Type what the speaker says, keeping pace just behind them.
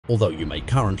Although you may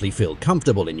currently feel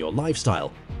comfortable in your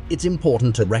lifestyle, it's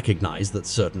important to recognize that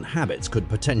certain habits could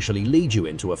potentially lead you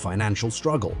into a financial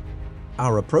struggle.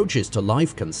 Our approaches to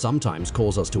life can sometimes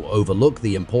cause us to overlook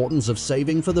the importance of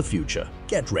saving for the future.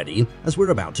 Get ready, as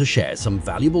we're about to share some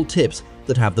valuable tips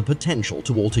that have the potential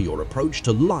to alter your approach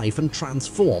to life and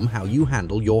transform how you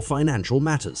handle your financial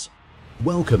matters.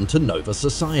 Welcome to Nova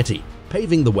Society,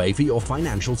 paving the way for your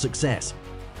financial success.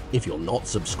 If you're not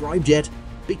subscribed yet,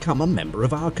 become a member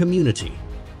of our community.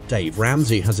 Dave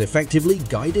Ramsey has effectively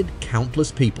guided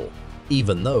countless people,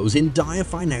 even those in dire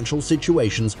financial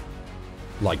situations,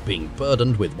 like being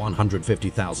burdened with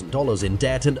 $150,000 in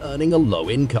debt and earning a low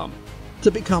income,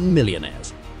 to become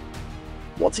millionaires.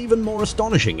 What's even more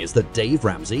astonishing is that Dave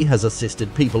Ramsey has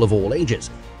assisted people of all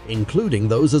ages, including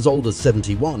those as old as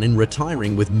 71, in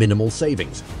retiring with minimal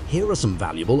savings. Here are some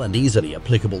valuable and easily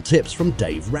applicable tips from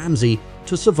Dave Ramsey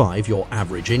to survive your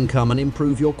average income and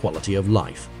improve your quality of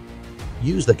life.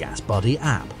 Use the Gas Buddy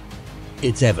app.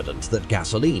 It's evident that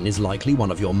gasoline is likely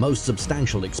one of your most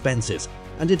substantial expenses,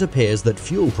 and it appears that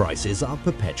fuel prices are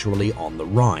perpetually on the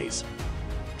rise.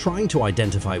 Trying to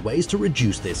identify ways to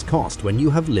reduce this cost when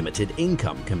you have limited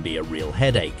income can be a real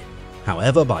headache.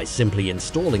 However, by simply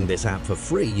installing this app for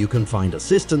free, you can find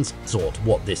assistance.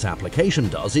 What this application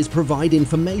does is provide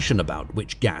information about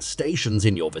which gas stations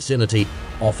in your vicinity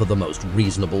offer the most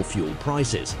reasonable fuel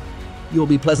prices. You'll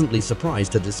be pleasantly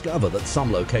surprised to discover that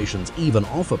some locations even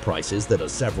offer prices that are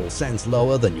several cents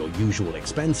lower than your usual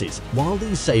expenses. While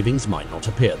these savings might not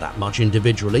appear that much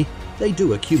individually, they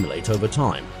do accumulate over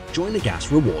time. Join the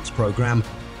Gas Rewards program.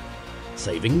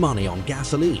 Saving money on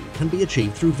gasoline can be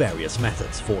achieved through various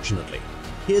methods, fortunately.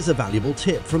 Here's a valuable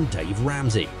tip from Dave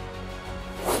Ramsey.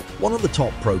 One of the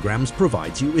top programs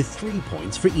provides you with 3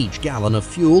 points for each gallon of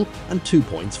fuel and 2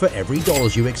 points for every dollar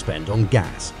you expend on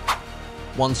gas.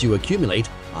 Once you accumulate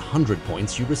 100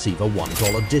 points, you receive a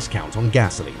 $1 discount on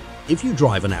gasoline. If you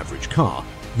drive an average car,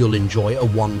 you'll enjoy a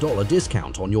 $1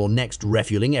 discount on your next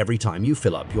refueling every time you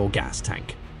fill up your gas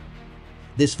tank.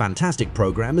 This fantastic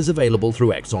program is available through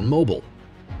ExxonMobil.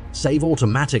 Save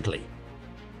automatically.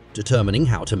 Determining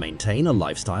how to maintain a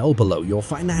lifestyle below your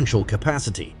financial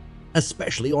capacity,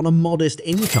 especially on a modest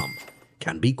income,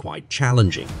 can be quite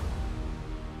challenging.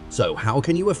 So how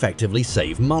can you effectively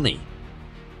save money?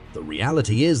 The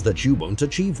reality is that you won't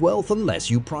achieve wealth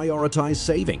unless you prioritize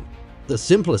saving. The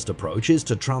simplest approach is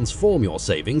to transform your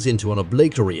savings into an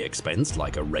obligatory expense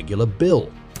like a regular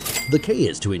bill. The key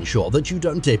is to ensure that you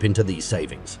don't dip into these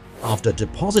savings. After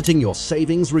depositing your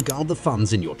savings, regard the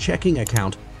funds in your checking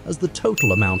account as the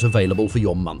total amount available for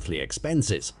your monthly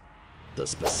expenses. The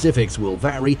specifics will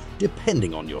vary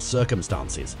depending on your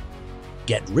circumstances.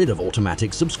 Get rid of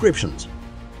automatic subscriptions.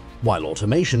 While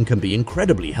automation can be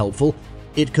incredibly helpful,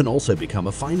 it can also become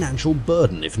a financial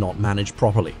burden if not managed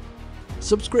properly.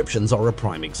 Subscriptions are a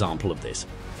prime example of this.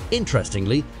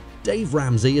 Interestingly, Dave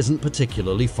Ramsey isn't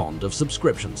particularly fond of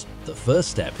subscriptions. The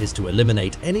first step is to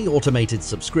eliminate any automated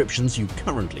subscriptions you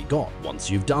currently got.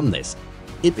 Once you've done this,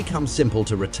 it becomes simple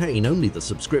to retain only the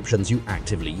subscriptions you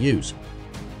actively use.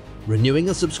 Renewing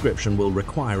a subscription will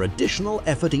require additional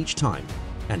effort each time,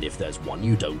 and if there's one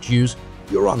you don't use,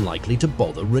 you're unlikely to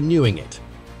bother renewing it.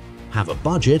 Have a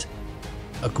budget.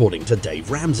 According to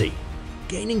Dave Ramsey,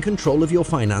 gaining control of your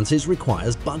finances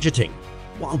requires budgeting.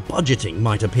 While budgeting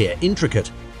might appear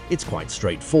intricate, it's quite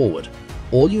straightforward.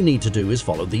 All you need to do is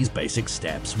follow these basic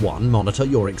steps. 1. Monitor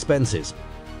your expenses.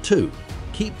 2.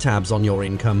 Keep tabs on your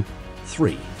income.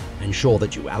 3. Ensure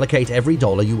that you allocate every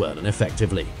dollar you earn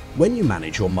effectively. When you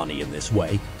manage your money in this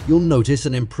way, you'll notice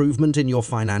an improvement in your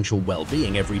financial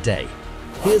well-being every day.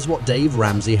 Here's what Dave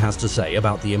Ramsey has to say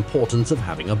about the importance of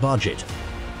having a budget.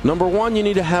 Number 1, you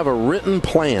need to have a written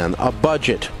plan, a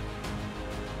budget.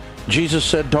 Jesus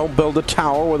said, don't build a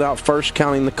tower without first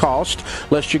counting the cost,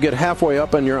 lest you get halfway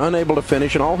up and you're unable to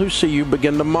finish, and all who see you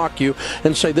begin to mock you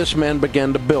and say, this man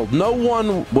began to build. No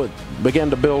one began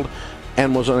to build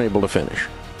and was unable to finish.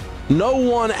 No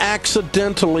one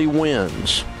accidentally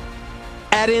wins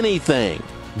at anything.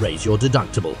 Raise your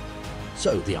deductible.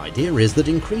 So the idea is that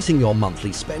increasing your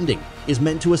monthly spending is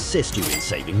meant to assist you in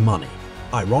saving money.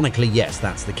 Ironically, yes,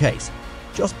 that's the case.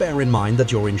 Just bear in mind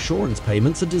that your insurance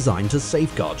payments are designed to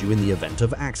safeguard you in the event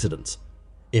of accidents.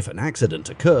 If an accident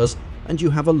occurs and you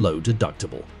have a low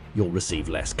deductible, you'll receive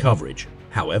less coverage.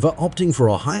 However, opting for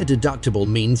a higher deductible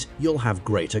means you'll have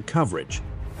greater coverage.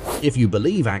 If you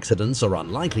believe accidents are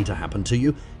unlikely to happen to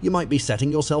you, you might be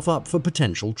setting yourself up for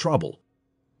potential trouble.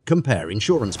 Compare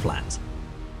insurance plans.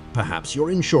 Perhaps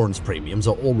your insurance premiums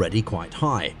are already quite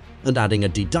high, and adding a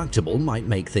deductible might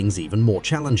make things even more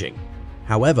challenging.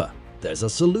 However, there's a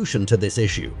solution to this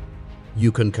issue.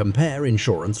 You can compare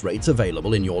insurance rates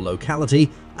available in your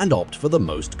locality and opt for the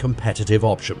most competitive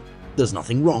option. There's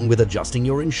nothing wrong with adjusting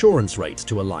your insurance rates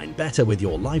to align better with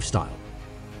your lifestyle.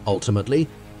 Ultimately,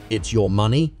 it's your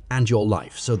money and your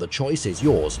life, so the choice is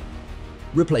yours.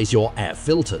 Replace your air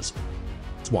filters.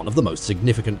 One of the most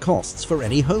significant costs for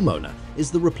any homeowner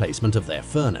is the replacement of their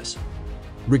furnace.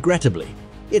 Regrettably,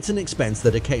 it's an expense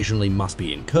that occasionally must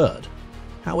be incurred.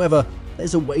 However,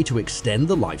 there's a way to extend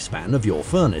the lifespan of your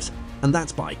furnace, and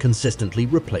that's by consistently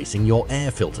replacing your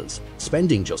air filters.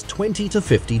 Spending just $20 to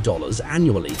 $50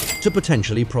 annually to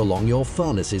potentially prolong your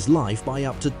furnace's life by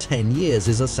up to 10 years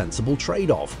is a sensible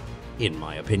trade-off, in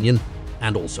my opinion,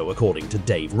 and also according to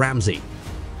Dave Ramsey.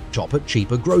 Shop at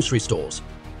cheaper grocery stores.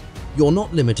 You're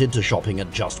not limited to shopping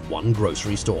at just one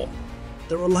grocery store.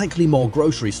 There are likely more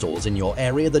grocery stores in your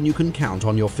area than you can count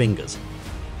on your fingers.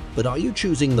 But are you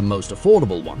choosing the most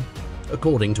affordable one?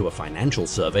 According to a financial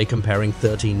survey comparing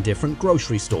 13 different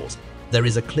grocery stores, there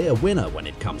is a clear winner when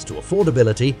it comes to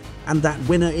affordability, and that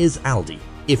winner is Aldi.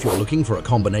 If you're looking for a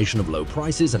combination of low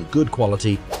prices and good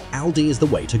quality, Aldi is the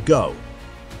way to go.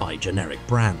 Buy generic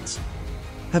brands.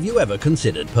 Have you ever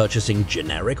considered purchasing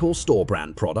generic or store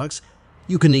brand products?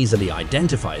 You can easily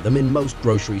identify them in most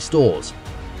grocery stores.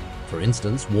 For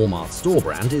instance, Walmart's store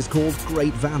brand is called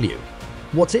Great Value.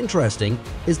 What's interesting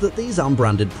is that these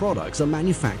unbranded products are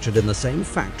manufactured in the same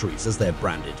factories as their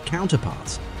branded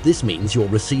counterparts. This means you're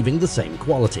receiving the same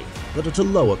quality, but at a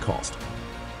lower cost.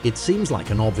 It seems like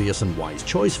an obvious and wise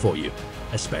choice for you,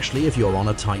 especially if you're on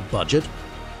a tight budget.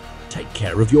 Take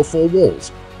care of your four walls.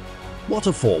 What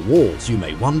are four walls, you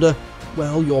may wonder?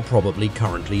 Well, you're probably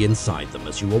currently inside them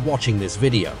as you are watching this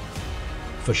video.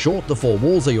 For short, the four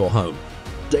walls are your home.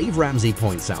 Dave Ramsey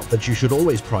points out that you should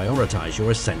always prioritize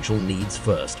your essential needs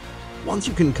first. Once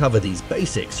you can cover these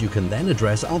basics, you can then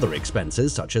address other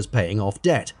expenses such as paying off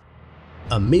debt.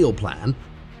 A meal plan.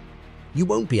 You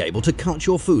won't be able to cut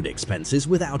your food expenses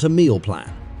without a meal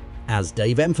plan. As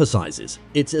Dave emphasizes,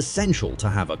 it's essential to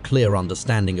have a clear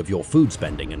understanding of your food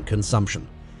spending and consumption.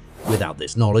 Without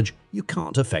this knowledge, you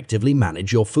can't effectively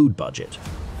manage your food budget.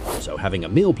 So having a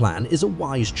meal plan is a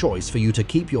wise choice for you to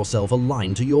keep yourself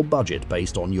aligned to your budget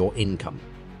based on your income.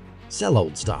 Sell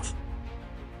old stuff.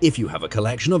 If you have a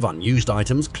collection of unused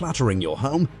items cluttering your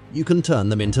home, you can turn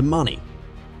them into money.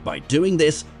 By doing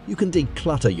this, you can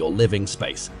declutter your living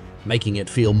space, making it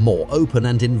feel more open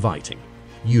and inviting.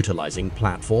 Utilizing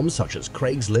platforms such as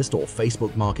Craigslist or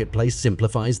Facebook Marketplace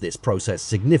simplifies this process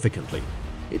significantly.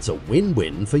 It's a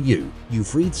win-win for you. You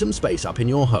freed some space up in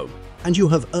your home, and you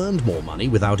have earned more money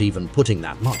without even putting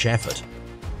that much effort.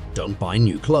 Don't buy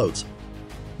new clothes.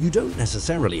 You don't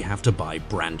necessarily have to buy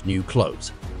brand new clothes.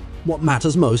 What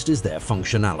matters most is their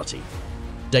functionality.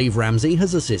 Dave Ramsey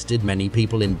has assisted many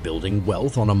people in building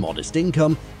wealth on a modest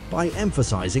income by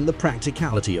emphasizing the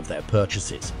practicality of their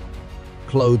purchases.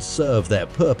 Clothes serve their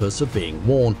purpose of being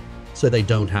worn, so they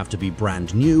don't have to be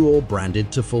brand new or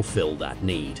branded to fulfill that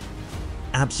need.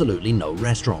 Absolutely no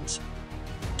restaurants.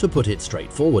 To put it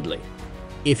straightforwardly,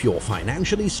 if you're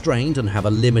financially strained and have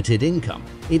a limited income,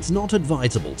 it's not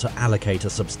advisable to allocate a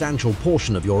substantial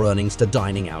portion of your earnings to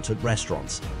dining out at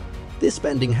restaurants. This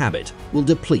spending habit will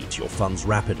deplete your funds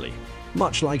rapidly,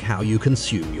 much like how you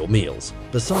consume your meals.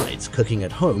 Besides, cooking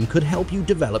at home could help you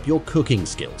develop your cooking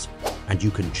skills, and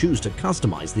you can choose to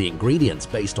customize the ingredients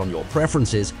based on your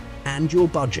preferences and your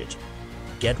budget.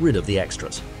 Get rid of the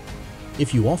extras.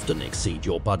 If you often exceed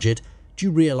your budget, do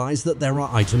you realize that there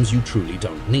are items you truly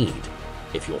don't need?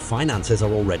 If your finances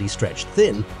are already stretched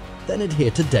thin, then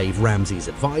adhere to Dave Ramsey's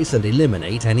advice and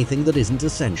eliminate anything that isn't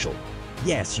essential.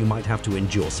 Yes, you might have to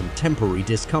endure some temporary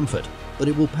discomfort, but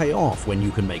it will pay off when you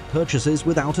can make purchases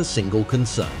without a single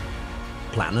concern.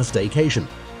 Plan a staycation.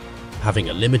 Having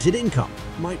a limited income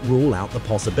might rule out the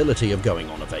possibility of going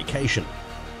on a vacation,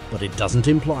 but it doesn't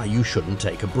imply you shouldn't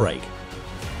take a break.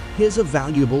 Here's a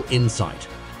valuable insight.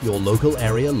 Your local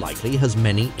area likely has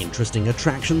many interesting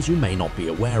attractions you may not be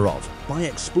aware of. By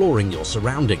exploring your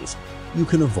surroundings, you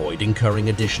can avoid incurring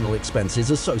additional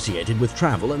expenses associated with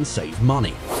travel and save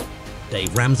money.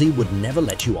 Dave Ramsey would never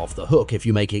let you off the hook if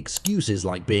you make excuses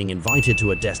like being invited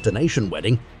to a destination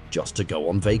wedding just to go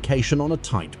on vacation on a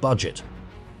tight budget.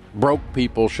 Broke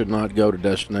people should not go to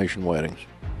destination weddings.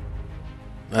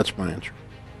 That's my answer.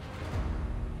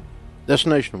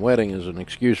 Destination wedding is an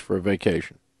excuse for a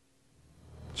vacation.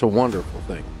 It's a wonderful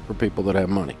thing for people that have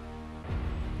money.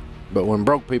 But when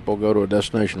broke people go to a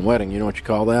destination wedding, you know what you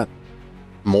call that?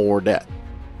 More debt.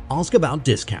 Ask about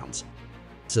discounts.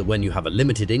 So when you have a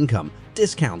limited income,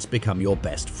 discounts become your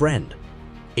best friend.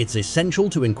 It's essential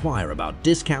to inquire about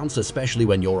discounts, especially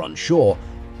when you're unsure.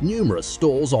 Numerous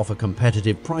stores offer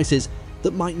competitive prices,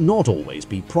 that might not always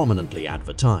be prominently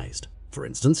advertised. For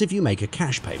instance, if you make a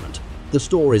cash payment, the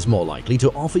store is more likely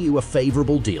to offer you a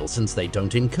favorable deal since they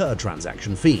don't incur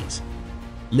transaction fees.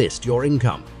 List your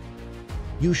income.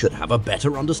 You should have a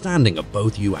better understanding of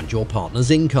both you and your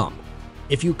partner's income.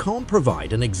 If you can't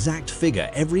provide an exact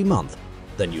figure every month,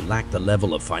 then you lack the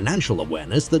level of financial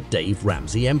awareness that Dave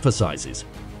Ramsey emphasizes.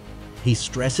 He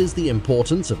stresses the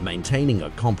importance of maintaining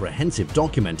a comprehensive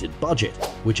documented budget,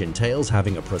 which entails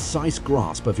having a precise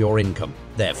grasp of your income.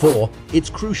 Therefore, it's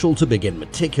crucial to begin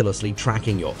meticulously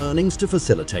tracking your earnings to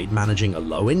facilitate managing a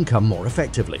low income more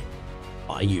effectively.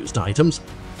 Buy used items.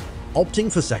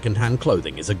 Opting for second-hand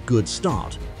clothing is a good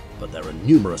start, but there are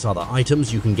numerous other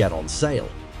items you can get on sale.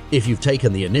 If you've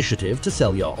taken the initiative to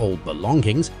sell your old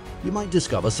belongings, you might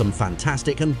discover some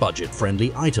fantastic and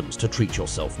budget-friendly items to treat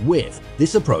yourself with.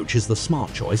 This approach is the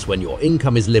smart choice when your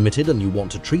income is limited and you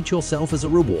want to treat yourself as a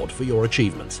reward for your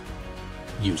achievements.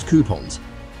 Use coupons.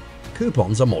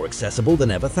 Coupons are more accessible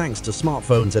than ever thanks to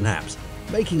smartphones and apps,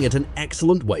 making it an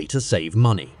excellent way to save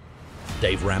money.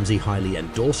 Dave Ramsey highly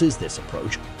endorses this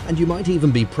approach, and you might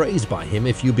even be praised by him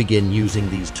if you begin using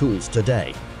these tools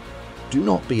today. Do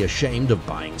not be ashamed of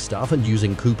buying stuff and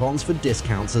using coupons for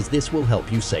discounts, as this will help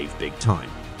you save big time.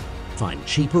 Find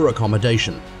cheaper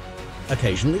accommodation.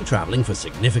 Occasionally traveling for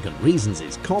significant reasons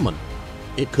is common.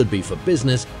 It could be for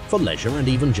business, for leisure, and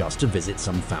even just to visit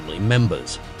some family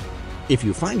members. If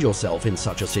you find yourself in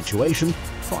such a situation,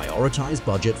 prioritize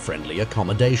budget-friendly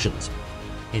accommodations.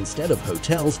 Instead of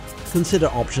hotels, consider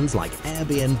options like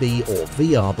Airbnb or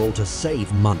Vrbo to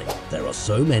save money. There are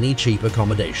so many cheap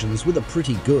accommodations with a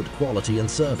pretty good quality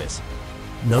and service.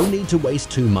 No need to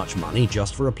waste too much money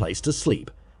just for a place to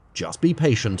sleep. Just be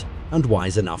patient and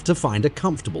wise enough to find a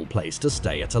comfortable place to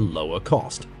stay at a lower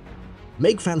cost.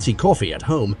 Make fancy coffee at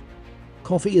home.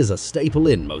 Coffee is a staple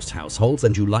in most households,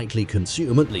 and you likely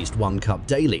consume at least 1 cup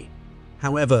daily.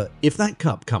 However, if that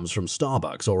cup comes from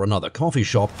Starbucks or another coffee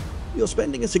shop, you're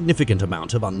spending a significant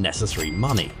amount of unnecessary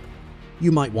money.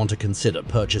 You might want to consider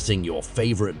purchasing your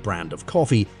favorite brand of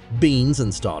coffee beans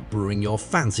and start brewing your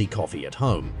fancy coffee at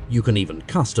home. You can even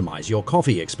customize your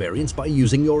coffee experience by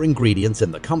using your ingredients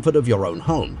in the comfort of your own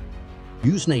home.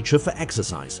 Use nature for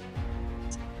exercise.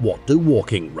 What do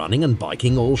walking, running, and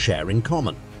biking all share in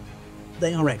common?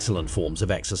 They are excellent forms of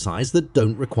exercise that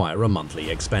don't require a monthly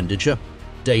expenditure.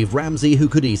 Dave Ramsey, who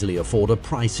could easily afford a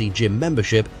pricey gym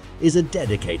membership, is a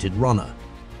dedicated runner.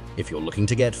 If you're looking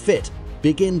to get fit,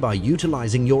 begin by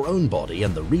utilizing your own body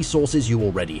and the resources you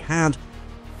already had.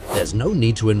 There's no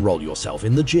need to enroll yourself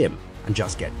in the gym and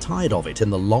just get tired of it in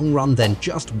the long run, then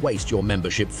just waste your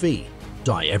membership fee.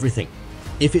 Die everything.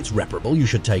 If it's reparable, you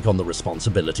should take on the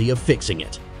responsibility of fixing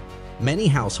it. Many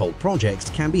household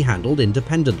projects can be handled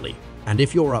independently, and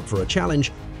if you're up for a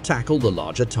challenge, tackle the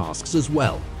larger tasks as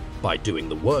well. By doing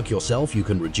the work yourself, you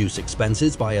can reduce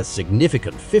expenses by a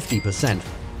significant 50%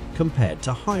 compared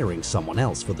to hiring someone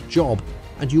else for the job,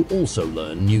 and you also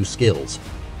learn new skills.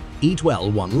 Eat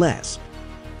well, one less.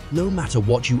 No matter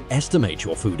what you estimate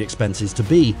your food expenses to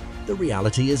be, the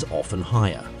reality is often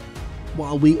higher.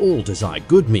 While we all desire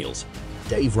good meals,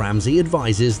 Dave Ramsey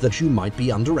advises that you might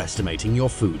be underestimating your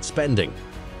food spending.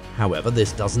 However,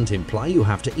 this doesn't imply you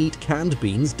have to eat canned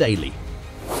beans daily.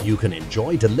 You can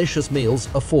enjoy delicious meals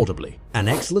affordably. An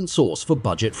excellent source for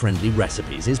budget-friendly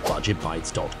recipes is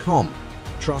budgetbites.com.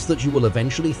 Trust that you will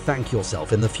eventually thank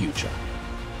yourself in the future.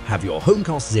 Have your home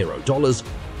cost $0?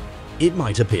 It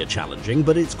might appear challenging,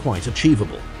 but it's quite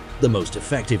achievable. The most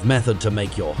effective method to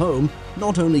make your home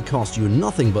not only cost you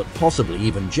nothing but possibly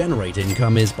even generate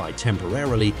income is by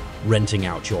temporarily renting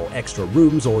out your extra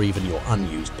rooms or even your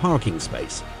unused parking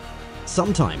space.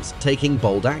 Sometimes taking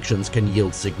bold actions can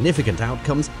yield significant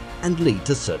outcomes and lead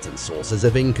to certain sources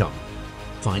of income.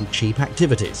 Find cheap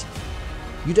activities.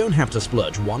 You don't have to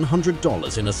splurge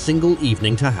 $100 in a single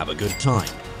evening to have a good time.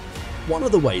 One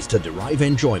of the ways to derive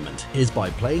enjoyment is by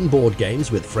playing board games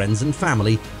with friends and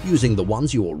family using the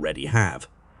ones you already have.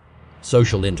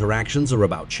 Social interactions are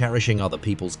about cherishing other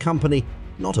people's company,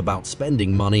 not about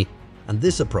spending money, and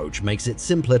this approach makes it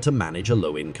simpler to manage a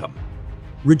low income.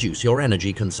 Reduce your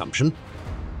energy consumption.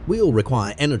 We all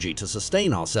require energy to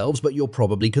sustain ourselves, but you're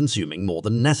probably consuming more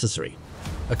than necessary.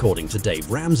 According to Dave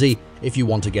Ramsey, if you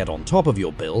want to get on top of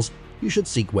your bills, you should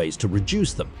seek ways to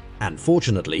reduce them. And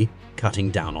fortunately,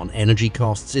 cutting down on energy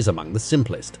costs is among the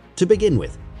simplest. To begin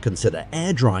with, consider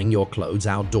air drying your clothes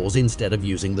outdoors instead of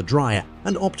using the dryer,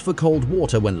 and opt for cold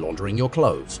water when laundering your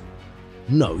clothes.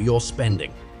 Know your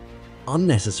spending.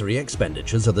 Unnecessary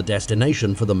expenditures are the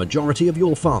destination for the majority of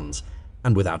your funds,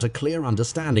 and without a clear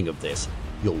understanding of this,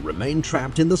 you'll remain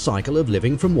trapped in the cycle of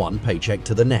living from one paycheck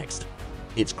to the next.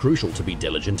 It's crucial to be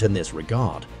diligent in this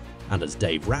regard, and as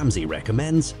Dave Ramsey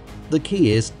recommends, the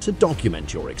key is to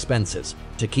document your expenses.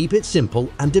 To keep it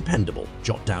simple and dependable,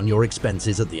 jot down your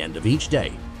expenses at the end of each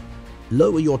day.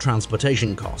 Lower your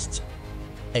transportation costs.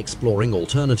 Exploring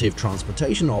alternative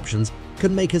transportation options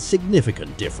can make a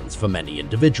significant difference for many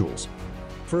individuals.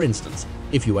 For instance,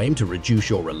 if you aim to reduce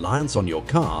your reliance on your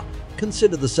car,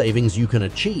 consider the savings you can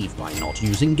achieve by not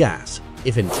using gas.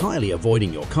 If entirely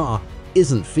avoiding your car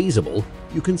isn't feasible,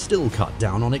 you can still cut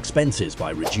down on expenses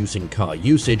by reducing car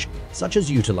usage, such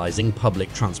as utilizing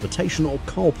public transportation or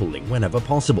carpooling whenever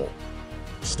possible.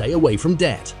 Stay away from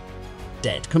debt.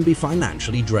 Debt can be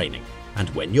financially draining, and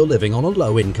when you're living on a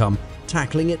low income,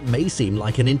 tackling it may seem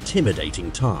like an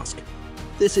intimidating task.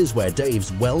 This is where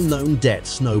Dave's well-known debt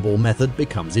snowball method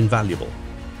becomes invaluable.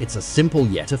 It's a simple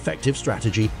yet effective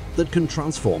strategy that can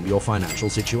transform your financial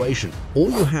situation.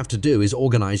 All you have to do is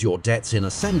organize your debts in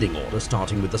ascending order,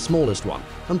 starting with the smallest one,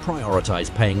 and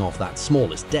prioritize paying off that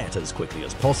smallest debt as quickly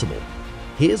as possible.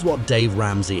 Here's what Dave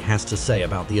Ramsey has to say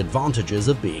about the advantages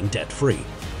of being debt-free.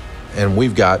 And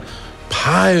we've got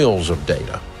piles of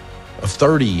data of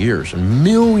 30 years and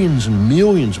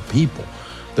millions of people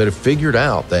that have figured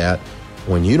out that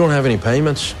when you don't have any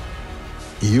payments,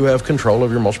 you have control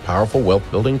of your most powerful wealth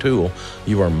building tool.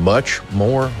 You are much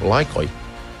more likely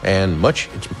and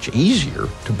it's much easier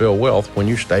to build wealth when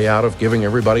you stay out of giving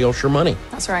everybody else your money.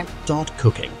 That's right. Start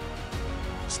cooking.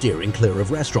 Steering clear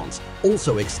of restaurants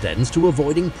also extends to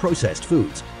avoiding processed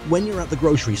foods when you're at the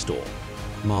grocery store.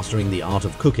 Mastering the art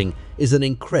of cooking is an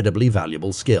incredibly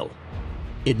valuable skill.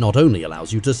 It not only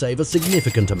allows you to save a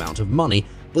significant amount of money,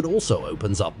 but also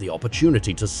opens up the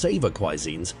opportunity to savor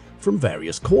cuisines from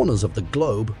various corners of the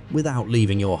globe without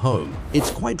leaving your home.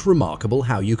 It's quite remarkable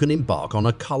how you can embark on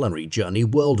a culinary journey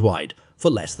worldwide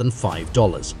for less than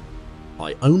 $5.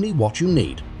 Buy only what you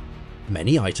need.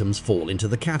 Many items fall into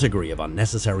the category of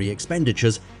unnecessary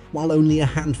expenditures, while only a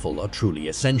handful are truly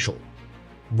essential.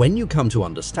 When you come to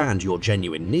understand your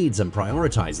genuine needs and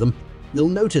prioritize them, you'll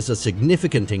notice a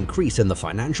significant increase in the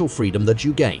financial freedom that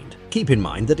you gained. Keep in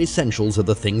mind that essentials are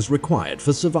the things required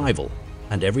for survival,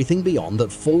 and everything beyond that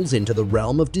falls into the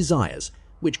realm of desires,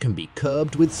 which can be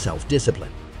curbed with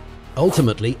self-discipline.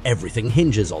 Ultimately, everything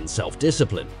hinges on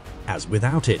self-discipline, as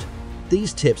without it,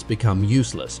 these tips become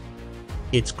useless.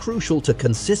 It's crucial to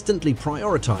consistently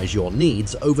prioritize your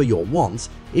needs over your wants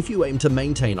if you aim to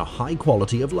maintain a high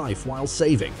quality of life while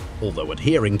saving. Although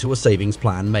adhering to a savings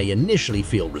plan may initially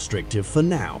feel restrictive for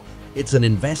now, it's an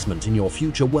investment in your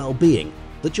future well-being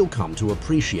that you'll come to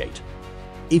appreciate.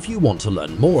 If you want to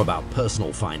learn more about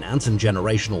personal finance and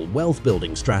generational wealth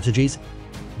building strategies,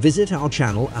 visit our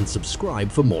channel and subscribe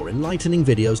for more enlightening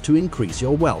videos to increase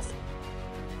your wealth.